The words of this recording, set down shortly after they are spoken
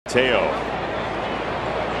Mateo.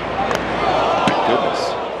 My goodness.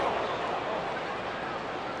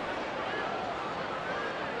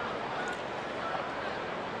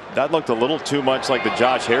 That looked a little too much like the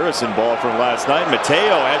Josh Harrison ball from last night.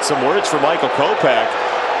 Mateo had some words for Michael Kopech.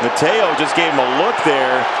 Mateo just gave him a look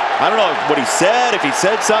there. I don't know what he said, if he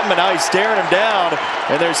said something, and now he's staring him down.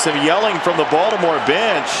 And there's some yelling from the Baltimore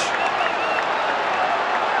bench.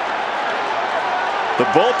 The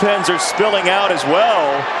bullpens are spilling out as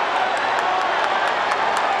well.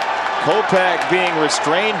 Kopech being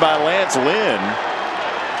restrained by Lance Lynn.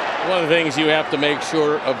 One of the things you have to make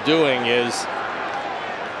sure of doing is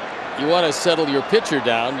you want to settle your pitcher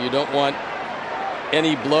down. You don't want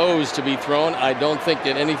any blows to be thrown. I don't think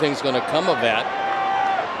that anything's going to come of that.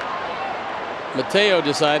 Mateo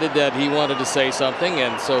decided that he wanted to say something,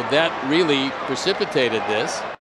 and so that really precipitated this.